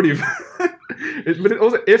authoritative. But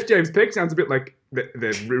also, F. James Peck sounds a bit like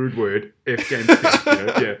the rude word, F. James Peck.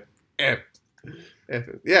 Yeah. F.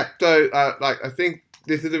 Yeah, so I think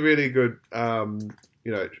this is a really good,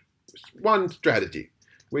 one strategy,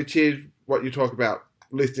 which is what you talk about,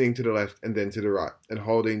 listening to the left and then to the right, and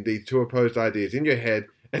holding these two opposed ideas in your head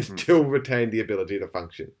and still retain the ability to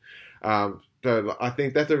function. So I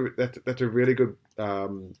think that's a really good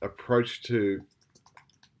approach to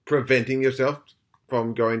preventing yourself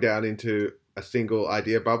from going down into a single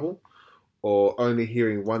idea bubble or only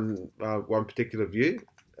hearing one particular view.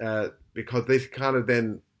 Because this kind of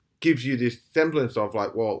then gives you this semblance of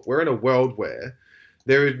like, well, we're in a world where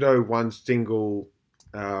there is no one single,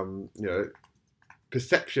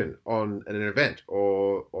 perception on an event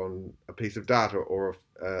or on a piece of data or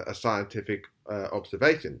a scientific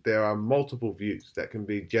observation. There are multiple views that can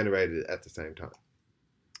be generated at the same time.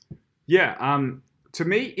 Yeah. To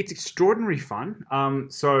me, it's extraordinary fun.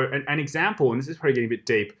 So an example, and this is probably getting a bit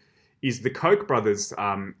deep, is the Koch brothers,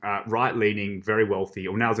 right-leaning, very wealthy,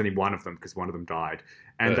 or now there's only one of them because one of them died.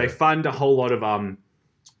 And they fund a whole lot of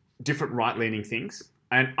different right-leaning things.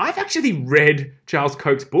 And I've actually read Charles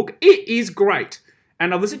Koch's book. It is great.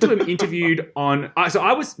 And I listened to him interviewed on... so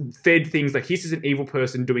I was fed things like, he's just an evil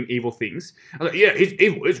person doing evil things. I was like, yeah, he's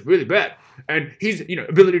evil. It's really bad. And his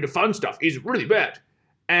ability to fund stuff is really bad.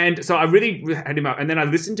 And so I really had him up. And then I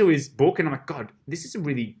listened to his book and I'm like, God, this is a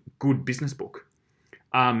really good business book.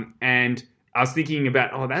 And I was thinking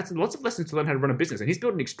about, that's lots of lessons to learn how to run a business. And he's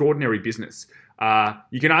built an extraordinary business.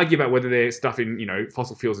 You can argue about whether their stuff in,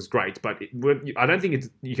 fossil fuels is great, but I don't think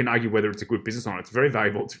you can argue whether it's a good business or not. It's very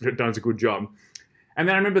valuable. It's done a good job. And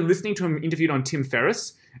then I remember listening to him interviewed on Tim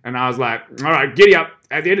Ferriss, and I was like, all right, giddy up.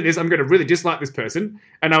 At the end of this, I'm going to really dislike this person.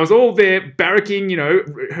 And I was all there barracking,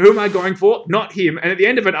 who am I going for? Not him. And at the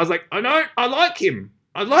end of it, I was like, I know, I like him.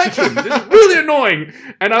 I like him. This is really annoying.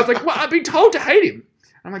 And I was like, well, I've been told to hate him.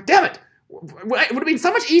 I'm like, damn it. It would have been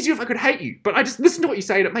so much easier if I could hate you. But I just listened to what you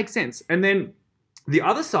say and it makes sense. And then the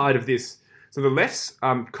other side of this, so the left's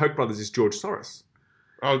Koch brothers is George Soros.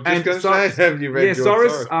 I was just going to say, have you read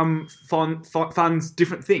George Soros? Funds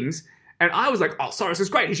different things. And I was like, Soros is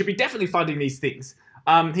great. He should be definitely funding these things.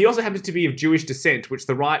 He also happens to be of Jewish descent, which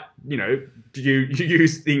the right, you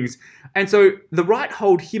use things. And so the right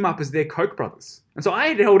hold him up as their Koch brothers. And so I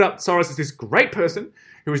had held up Soros as this great person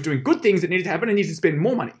who was doing good things that needed to happen and needed to spend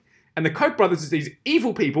more money. And the Koch brothers is these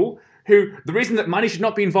evil people who, the reason that money should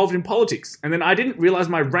not be involved in politics. And then I didn't realize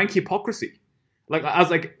my rank hypocrisy. Like, I was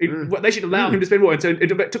like, they should allow him to spend more. And so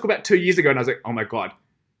it took about 2 years ago, and I was like, oh my God,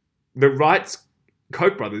 the right's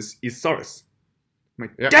Koch brothers is Soros. I'm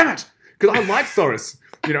like, damn it! Because I like Soros.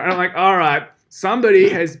 And I'm like, all right, somebody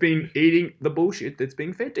has been eating the bullshit that's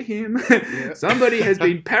being fed to him. Somebody has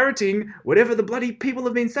been parroting whatever the bloody people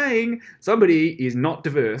have been saying. Somebody is not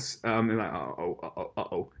diverse. And like,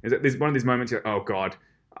 There's one of these moments you're like, oh God,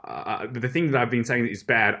 the thing that I've been saying that is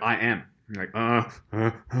bad, I am. I'm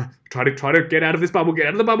like, try to get out of this bubble, get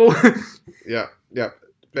out of the bubble. Yeah.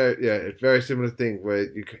 It's a very similar thing where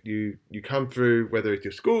you come through, whether it's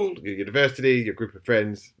your school, your university, your group of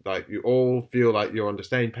friends, like you all feel like you're on the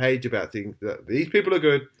same page about things that these people are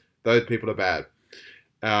good, those people are bad,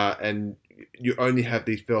 and you only have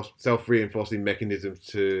these self-reinforcing mechanisms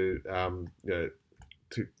to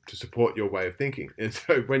support your way of thinking. And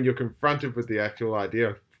so when you're confronted with the actual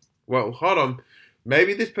idea of, well, hold on,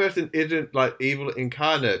 maybe this person isn't like evil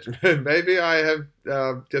incarnate. Maybe I have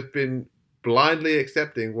just been blindly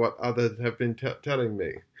accepting what others have been telling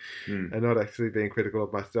me and not actually being critical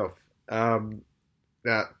of myself.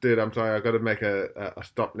 Now, dude, I'm sorry, I've got to make a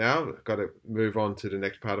stop now. I've got to move on to the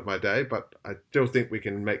next part of my day, but I still think we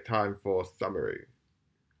can make time for summary.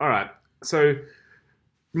 All right. So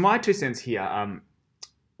my 2 cents here,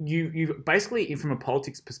 you basically, from a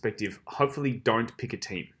politics perspective, hopefully don't pick a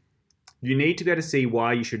team. You need to be able to see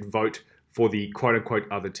why you should vote for the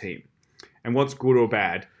quote-unquote other team and what's good or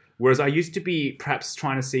bad. Whereas I used to be perhaps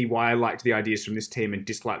trying to see why I liked the ideas from this team and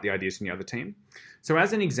disliked the ideas from the other team. So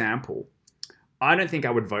as an example, I don't think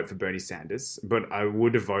I would vote for Bernie Sanders, but I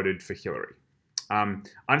would have voted for Hillary. I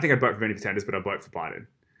don't think I'd vote for Bernie Sanders, but I'd vote for Biden.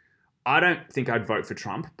 I don't think I'd vote for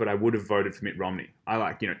Trump, but I would have voted for Mitt Romney. I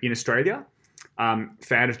like, in Australia,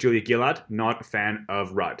 fan of Julia Gillard, not a fan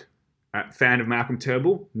of Rudd. Fan of Malcolm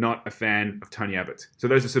Turnbull, not a fan of Tony Abbott. So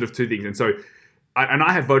those are sort of 2 things. And so,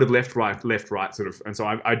 I have voted left, right, sort of. And so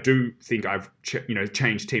I do think I've,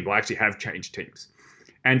 changed teams. Well, I actually have changed teams.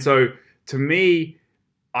 And so to me,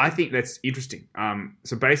 I think that's interesting.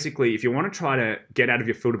 So basically, if you want to try to get out of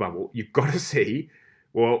your filter bubble, you've got to see,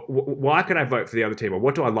 well, why could I vote for the other team? Or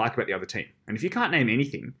what do I like about the other team? And if you can't name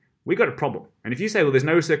anything, we've got a problem. And if you say, well, there's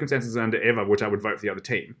no circumstances under ever which I would vote for the other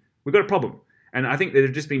team, we've got a problem. And I think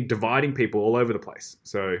they've just been dividing people all over the place.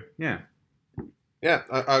 So, yeah. Yeah,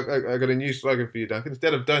 I got a new slogan for you, Duncan.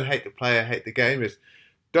 Instead of don't hate the player, hate the game, is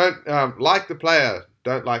don't like the player,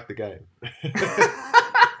 don't like the game. That's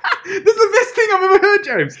the best thing I've ever heard,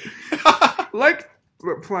 James. Like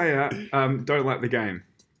the player, don't like the game.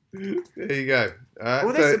 There you go.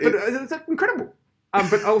 Well, that's incredible.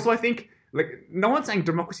 But also I think, like, no one's saying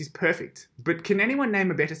democracy is perfect, but can anyone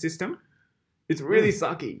name a better system? It's really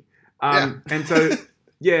sucky. And so,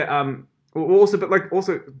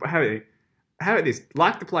 how about this?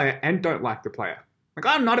 Like the player and don't like the player. Like,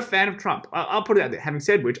 I'm not a fan of Trump. I'll put it out there. Having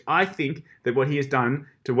said which, I think that what he has done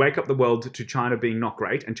to wake up the world to China being not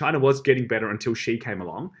great, and China was getting better until Xi came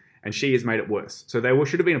along, and Xi has made it worse. So they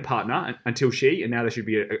should have been a partner until Xi, and now they should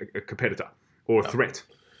be a competitor or a threat.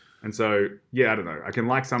 And so, I don't know. I can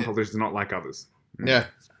like some politicians, not like others. Yeah,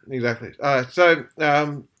 exactly. So,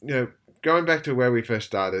 going back to where we first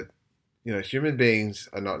started, human beings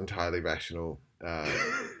are not entirely rational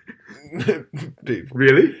people.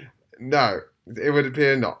 Really? No, it would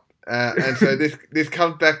appear not. And so this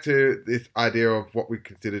comes back to this idea of what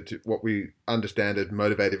we understand as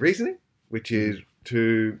motivated reasoning, which is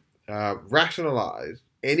to rationalize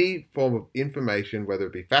any form of information, whether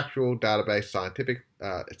it be factual, database, scientific,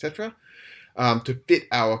 etc., to fit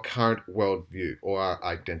our current worldview or our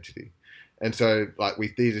identity. And so, like, we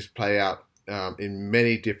see this play out in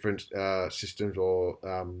many different systems or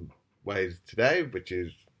ways today, which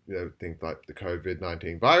is things like the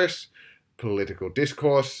COVID-19 virus, political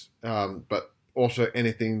discourse, but also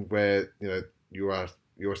anything where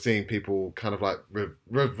you're seeing people kind of like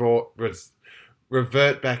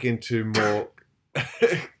revert back into more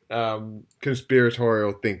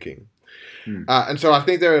conspiratorial thinking. And so I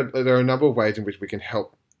think there are a number of ways in which we can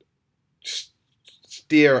help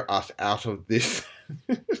steer us out of this.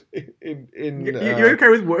 You're okay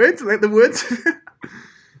with words? Like the words?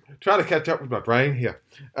 Trying to catch up with my brain here.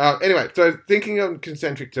 Anyway, so thinking on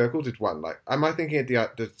concentric circles is one. Like, am I thinking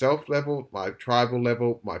at the self level, my tribal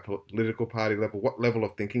level, my political party level? What level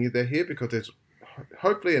of thinking is there here? Because there's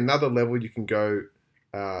hopefully another level you can go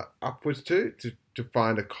upwards to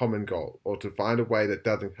find a common goal, or to find a way that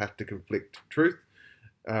doesn't have to conflict truth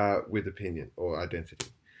with opinion or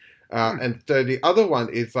identity. And so the other one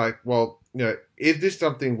is like, well, is this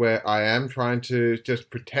something where I am trying to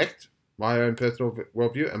just protect my own personal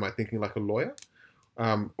worldview? Am I thinking like a lawyer?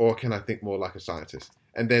 Or can I think more like a scientist?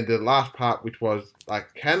 And then the last part, which was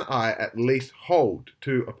like, can I at least hold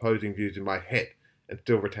two opposing views in my head and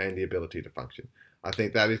still retain the ability to function? I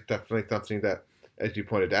think that is definitely something that, as you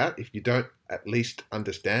pointed out, if you don't at least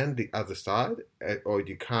understand the other side, or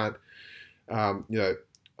you can't,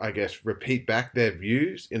 I guess, repeat back their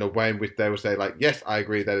views in a way in which they will say, like, yes, I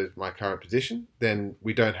agree, that is my current position, then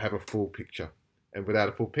we don't have a full picture. And without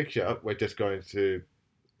a full picture, we're just going to,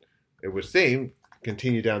 it would seem,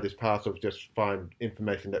 continue down this path of just find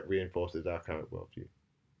information that reinforces our current worldview.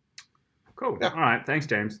 Cool. Yeah. All right. Thanks,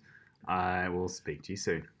 James. I will speak to you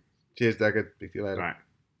soon. Cheers, Daggett. Speak to you later. All right.